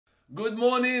Good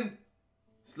morning,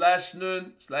 slash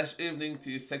noon, slash evening to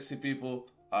you sexy people.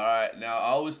 Alright, now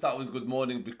I always start with good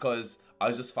morning because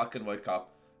I just fucking wake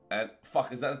up. And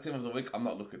fuck, is that the team of the week? I'm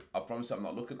not looking. I promise you I'm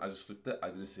not looking. I just flipped it. I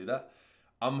didn't see that.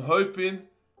 I'm hoping,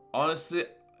 honestly,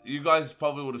 you guys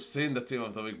probably would have seen the team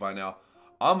of the week by now.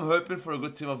 I'm hoping for a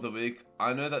good team of the week.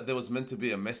 I know that there was meant to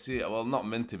be a Messi. Well, not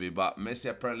meant to be, but Messi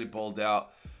apparently balled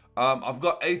out. I've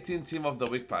got 18 team of the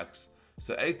week packs.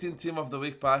 So 18 team of the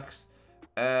week packs.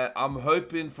 I'm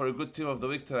hoping for a good team of the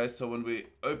week today. So when we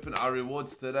open our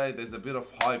rewards today, there's a bit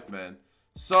of hype, man.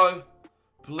 So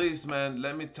please, man,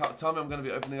 let me tell me I'm going to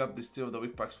be opening up this team of the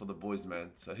week packs for the boys,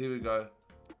 man. So here we go.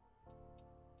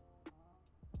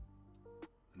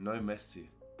 No Messi.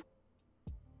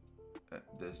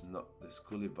 There's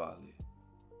Koulibaly.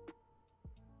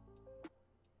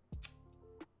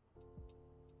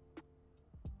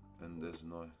 And there's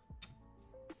no.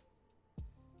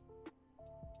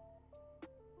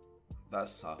 That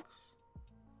sucks.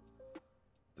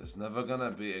 There's never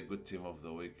gonna be a good team of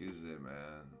the week, is there,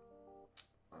 man?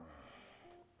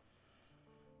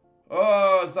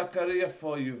 Oh, Zakaria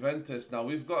for Juventus. Now,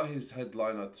 we've got his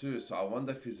headliner too, so I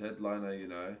wonder if his headliner, you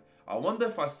know... I wonder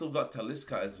if I still got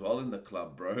Talisca as well in the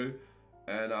club, bro.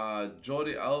 And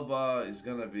Jordi Alba is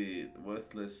gonna be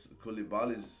worthless.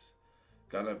 Koulibaly's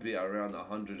gonna be around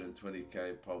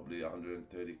 120k, probably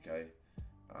 130k.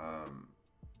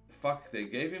 Fuck, they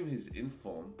gave him his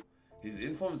inform. His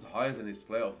inform is higher than his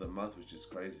player of the month, which is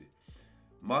crazy.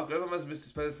 Mark Overmars been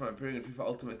suspended from appearing in FIFA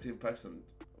Ultimate Team packs and...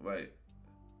 Wait.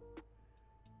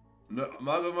 No,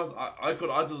 Mark Overmars icon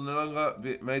items no longer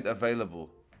be made available.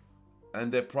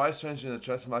 And their price range in the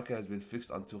transfer market has been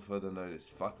fixed until further notice.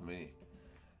 Fuck me.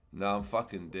 Now I'm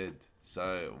fucking dead.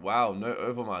 So, wow, no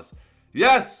Overmars.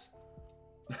 Yes!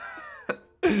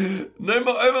 No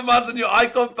more Overmars in your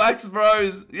icon packs,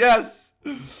 bros. Yes!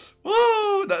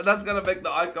 Woo! That's gonna make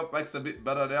the icon packs a bit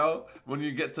better now when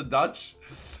you get to Dutch.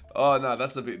 Oh no,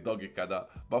 that's a bit doggy kinda.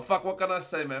 But fuck, what can I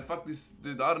say, man? Fuck this,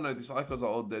 dude. I don't know. These icons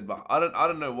are all dead, but I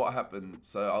don't know what happened.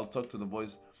 So I'll talk to the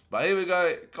boys. But here we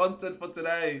go. Content for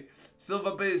today.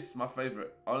 Silver Beast, my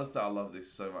favorite. Honestly, I love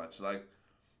this so much. Like,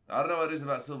 I don't know what it is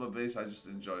about Silver Beast. I just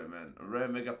enjoy it, man. A rare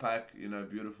mega pack, you know,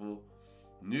 beautiful.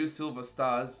 New silver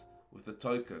stars with the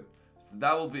token. So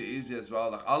that will be easy as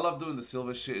well. Like, I love doing the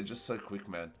silver shit. It's just so quick,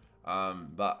 man.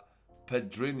 But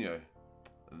Pedrinho,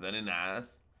 very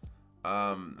nice.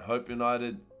 Hope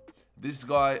United. This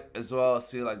guy as well.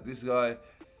 See, like this guy.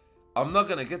 I'm not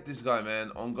gonna get this guy,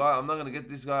 man. I'm not gonna get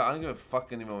this guy. I don't give a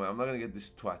fuck anymore, man. I'm not gonna get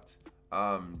this twat.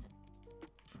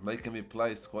 Making me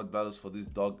play squad battles for this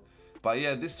dog. But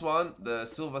yeah, this one, the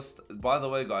silver. By the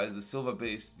way, guys, the silver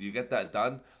beast. You get that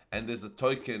done, and there's a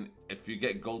token if you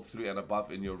get gold 3 and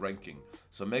above in your ranking.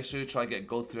 So make sure you try to get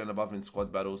gold 3 and above in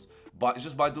squad battles. But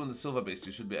just by doing the silver beast,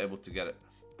 you should be able to get it.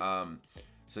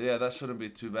 So yeah, that shouldn't be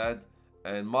too bad.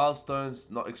 And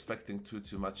milestones, not expecting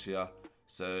too much here.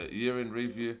 So year in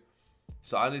review.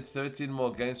 So I need 13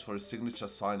 more games for a signature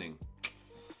signing.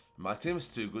 My team's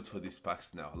too good for these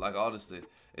packs now. Like, honestly.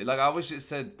 Like, I wish it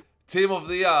said Team of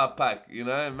the Year pack. You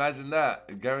know, imagine that.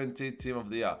 A guaranteed Team of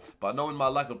the Year. But knowing my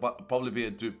luck, would probably be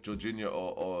a dupe, Jorginho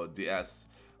or DS.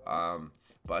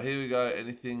 But here we go.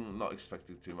 Anything, not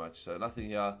expecting too much. So nothing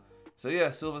here. So yeah,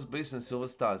 Silver Beast and Silver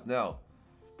Stars. Now,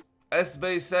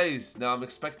 SBCs. Now, I'm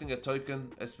expecting a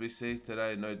token SBC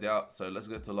today, no doubt. So let's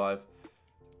go to live.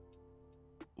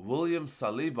 William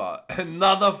Saliba,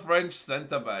 another French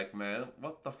centre-back, man.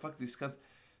 What the fuck, these cunts?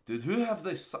 Dude, who have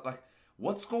this, like,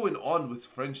 what's going on with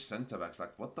French centre-backs?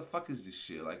 Like, what the fuck is this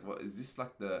shit? Like, what is this,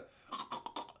 like, the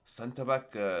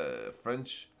centre-back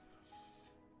French?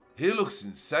 He looks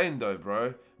insane, though,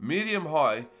 bro. Medium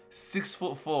high,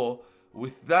 6'4",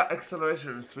 with that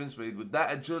acceleration and sprint speed, with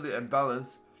that agility and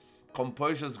balance.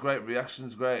 Composure's great,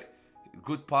 reaction's great,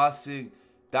 good passing.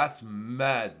 That's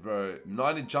mad, bro.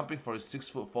 90 jumping for a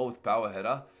 6'4" with power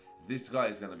header. This guy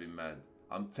is going to be mad.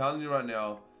 I'm telling you right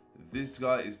now, this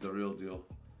guy is the real deal.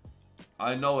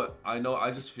 I know it. I know.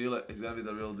 I just feel it. He's going to be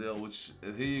the real deal, which,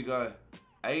 here you go.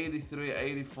 83,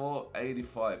 84,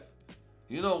 85.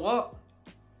 You know what?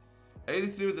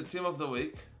 83 with the team of the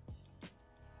week.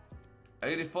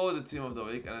 84 with the team of the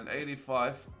week. And an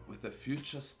 85 with the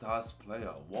future stars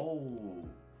player. Whoa.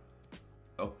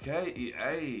 Okay,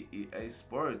 EA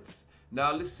Sports.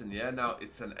 Now listen, yeah. Now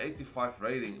it's an 85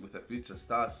 rating with a future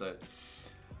star. So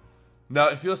now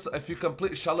if you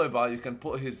complete Saliba, you can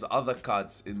put his other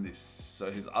cards in this.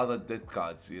 So his other dead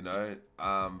cards, you know.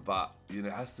 But you know,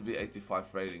 it has to be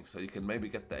 85 rating. So you can maybe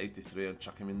get the 83 and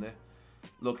chuck him in there.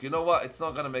 Look, you know what? It's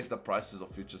not gonna make the prices of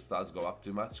future stars go up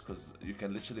too much because you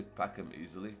can literally pack them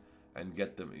easily and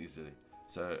get them easily.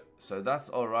 So that's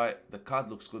all right. The card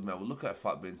looks good, man. We'll look at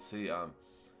Fat Bin, see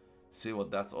what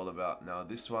that's all about. Now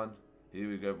this one, here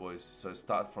we go, boys. So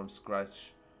start from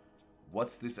scratch.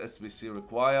 What's this SBC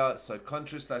require? So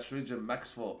country/region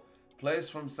max 4. Players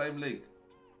from same league,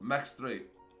 max 3.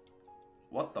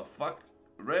 What the fuck?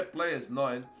 Rare players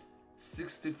 9.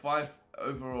 65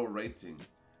 overall rating.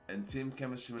 And team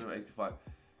chemistry minimum 85.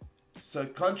 So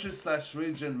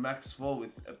country/region max 4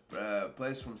 with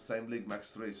players from same league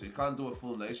max 3. So you can't do a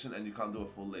full nation and you can't do a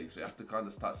full league. So you have to kind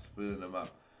of start splitting them up.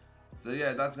 So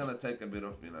yeah, that's gonna take a bit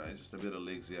of, you know, just a bit of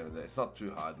leagues here and there. It's not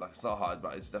too hard. Like, it's not hard,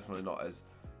 but it's definitely not as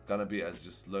gonna be as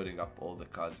just loading up all the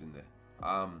cards in there.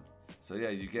 So yeah,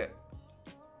 you get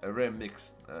a rare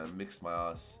mixed my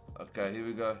ass. Okay, here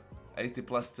we go. 80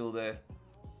 plus still there,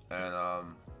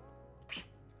 and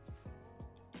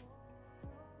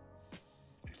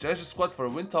exchange the squad for a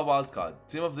winter wildcard,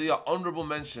 team of the year, honorable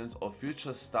mentions, or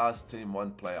future stars team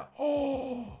 1 player.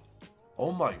 Oh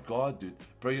my god, dude,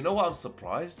 bro. You know what? I'm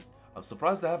surprised. I'm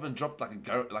surprised they haven't dropped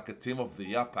like a team of the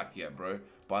year pack yet, bro.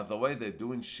 By the way they're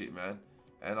doing shit, man.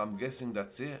 And I'm guessing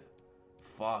that's it.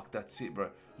 Fuck, that's it, bro.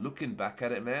 Looking back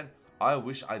at it, man, I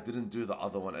wish I didn't do the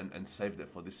other one and saved it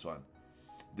for this one.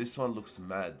 This one looks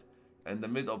mad. And the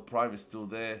mid of prime is still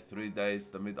there, 3 days.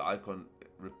 The mid icon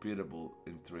repeatable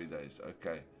in 3 days.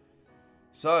 Okay.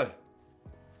 So,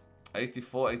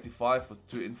 84, 85 for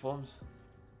 2 informs.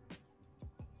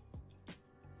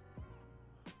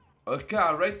 Okay,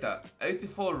 I rate that.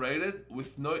 84 rated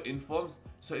with no informs.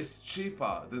 So it's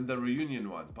cheaper than the reunion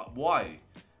one. But why?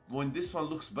 When this one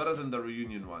looks better than the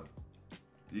reunion one.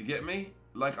 You get me?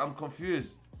 Like, I'm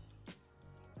confused.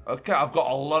 Okay, I've got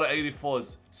a lot of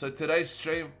 84s. So today's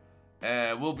stream,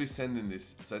 we'll be sending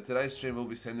this. So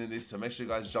make sure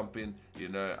you guys jump in. You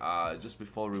know, just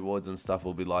before rewards and stuff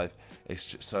will be live.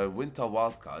 So winter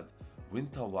wildcard.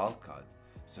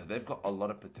 So they've got a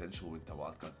lot of potential winter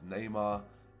wildcards. Neymar,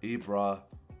 Ibra.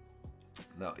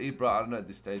 Now Ibra, I don't know at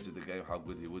this stage of the game how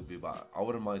good he would be, but I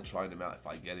wouldn't mind trying him out if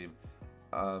I get him.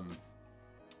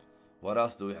 What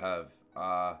else do we have?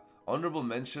 Honorable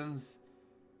mentions.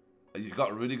 You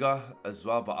got Rudiger as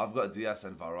well, but I've got Diaz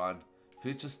and Varane.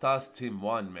 Future Stars Team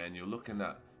 1, man. You're looking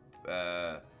at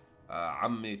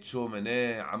Ammi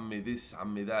Chomene, Ammi this,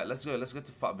 Ammi that. Let's go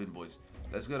to Fat Bin, boys.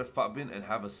 Let's go to Fat Bin and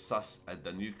have a sus at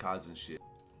the new cards and shit.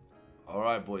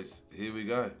 Alright, boys. Here we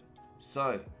go.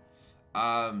 So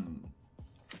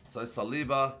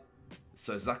Saliba.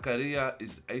 So Zakaria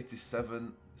is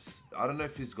 87. I don't know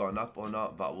if he's gone up or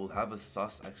not, but we'll have a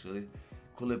sus actually.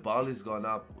 Koulibaly's gone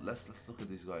up. Let's look at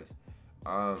these guys.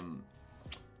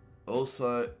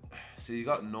 Also, so you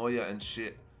got Neuer and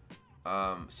shit.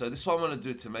 So this is what I'm gonna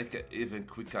do to make it even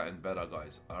quicker and better,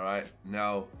 guys. Alright,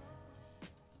 now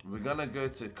we're gonna go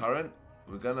to current.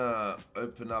 We're gonna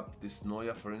open up this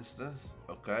Neuer, for instance.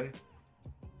 Okay,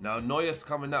 now Neuer's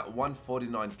coming at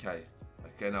 149k.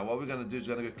 Okay, now what we're gonna do is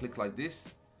we're gonna go click like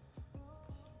this,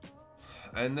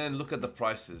 and then look at the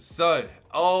prices. So,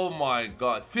 oh my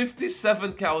god,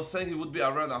 57k. I was saying he would be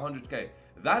around 100k.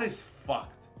 That is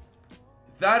fucked.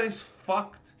 That is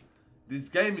fucked. This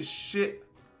game is shit.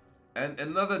 And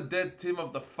another dead team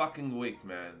of the fucking week,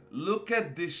 man. Look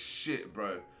at this shit,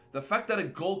 bro. The fact that a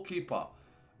goalkeeper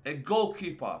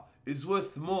is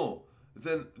worth more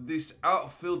than these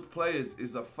outfield players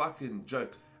is a fucking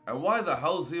joke. And why the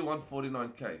hell is he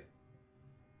 149k?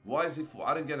 Why is he for?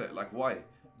 I don't get it. Like, why?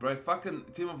 Bro, fucking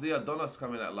team of the year Donna's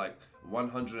coming at like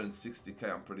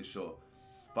 160k, I'm pretty sure.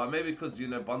 But maybe because, you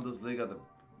know, Bundesliga, the,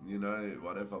 you know,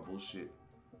 whatever bullshit.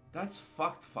 That's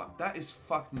fucked. That is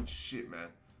fucking shit, man.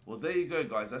 Well, there you go,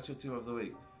 guys. That's your team of the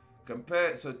week.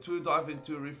 Compare, so 2 diving,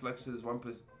 2 reflexes,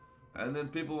 1 and then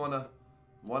people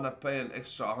wanna pay an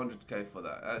extra 100k for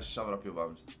that. Shove it up your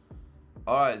bums.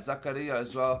 Alright, Zakaria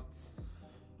as well.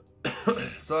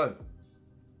 So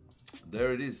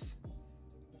there it is.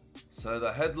 So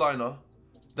the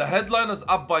headliner's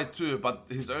up by 2, but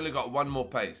he's only got 1 more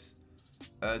pace.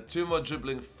 2 more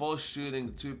dribbling, 4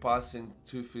 shooting, 2 passing,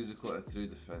 2 physical, and 3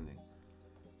 defending.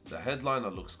 The headliner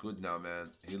looks good now,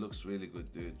 man. He looks really good,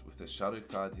 dude. With the shadow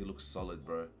card, he looks solid,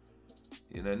 bro.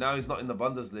 You know, now he's not in the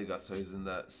Bundesliga, so he's in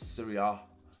the Serie A.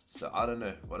 So I don't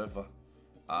know, whatever.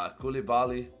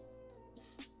 Koulibaly.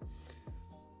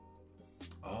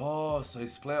 Oh, so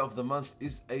his player of the month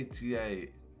is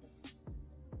 88.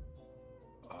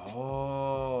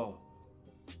 Oh.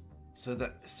 So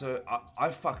I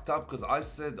fucked up because I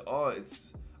said, oh,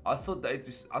 I thought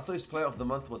his player of the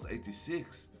month was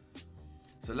 86.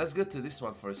 So let's go to this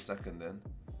one for a second then.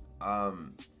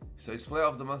 So his player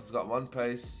of the month has got 1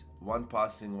 pace, 1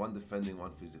 passing, 1 defending,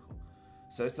 1 physical.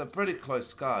 So it's a pretty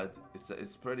close card.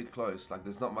 It's pretty close. Like,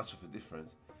 there's not much of a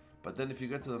difference. But then if you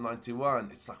get to the 91,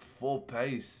 it's like 4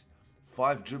 pace,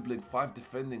 5 dribbling, 5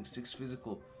 defending, 6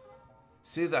 physical.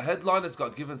 See, the headliners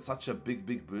got given such a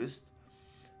big boost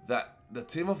that the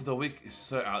team of the week is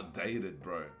so outdated,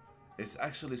 bro. It's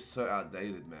actually so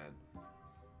outdated, man.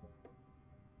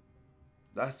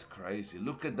 That's crazy.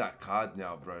 Look at that card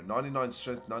now, bro. 99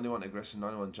 strength, 91 aggression,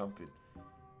 91 jumping.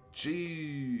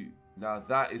 Gee, now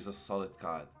that is a solid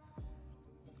card.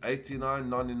 89,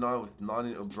 99 with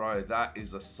 90, oh, bro, that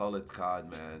is a solid card,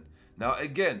 man. Now,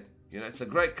 again, you know, it's a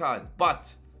great card,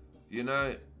 but, you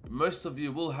know, most of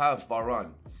you will have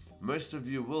Varane. Most of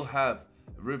you will have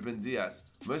Ruben Diaz.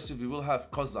 Most of you will have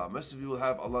Koza. Most of you will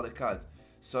have a lot of cards.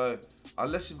 So,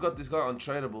 unless you've got this guy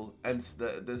untradeable, and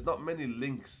there's not many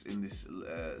links in this,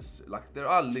 like, there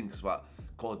are links, but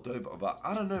called Totw, but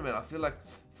I don't know, man. I feel like,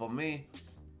 for me,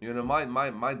 you know,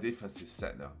 my defense is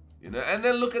set now, you know. And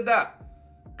then look at that.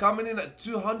 Coming in at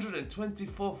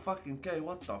 224 fucking K.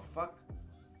 What the fuck?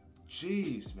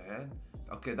 Jeez, man.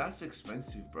 Okay, that's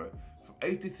expensive, bro. From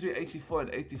 83, 84,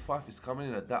 and 85 is coming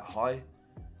in at that high.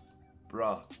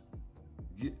 Bruh.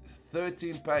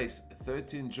 13 pace,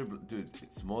 13 dribble. Dude,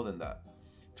 it's more than that.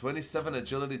 27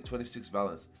 agility, 26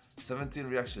 balance. 17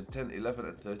 reaction, 10, 11,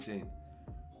 and 13.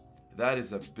 That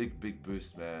is a big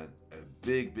boost, man. A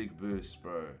big boost,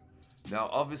 bro. Now,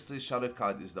 obviously, shadow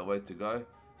card is the way to go.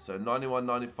 So 91,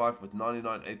 95 with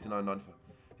 99, 89, 95.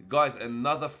 Guys,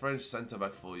 another French centre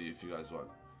back for you if you guys want.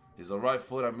 He's a right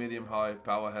foot at medium high,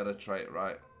 power header trait,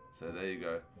 right? So there you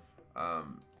go. I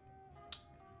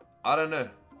don't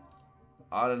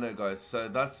know, guys. So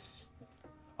that's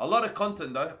a lot of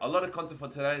content, though. A lot of content for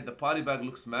today. The party bag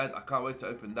looks mad. I can't wait to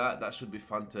open that. That should be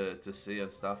fun to see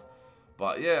and stuff.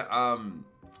 But yeah,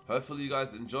 hopefully you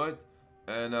guys enjoyed.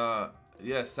 And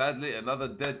yeah, sadly, another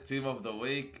dead team of the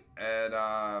week. And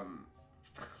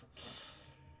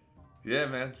yeah,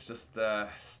 man, just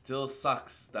still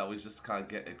sucks that we just can't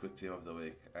get a good team of the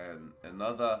week. And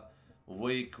another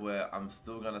week where I'm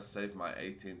still gonna save my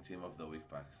 18 team of the week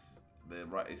packs. They're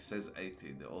right, it says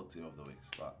 18, they're all team of the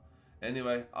weeks. But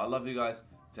anyway, I love you guys.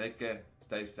 Take care,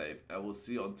 stay safe, and we'll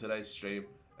see you on today's stream.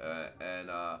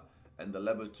 And the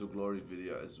Level 2 Glory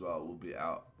video as well will be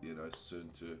out, you know,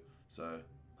 soon too. So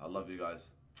I love you guys.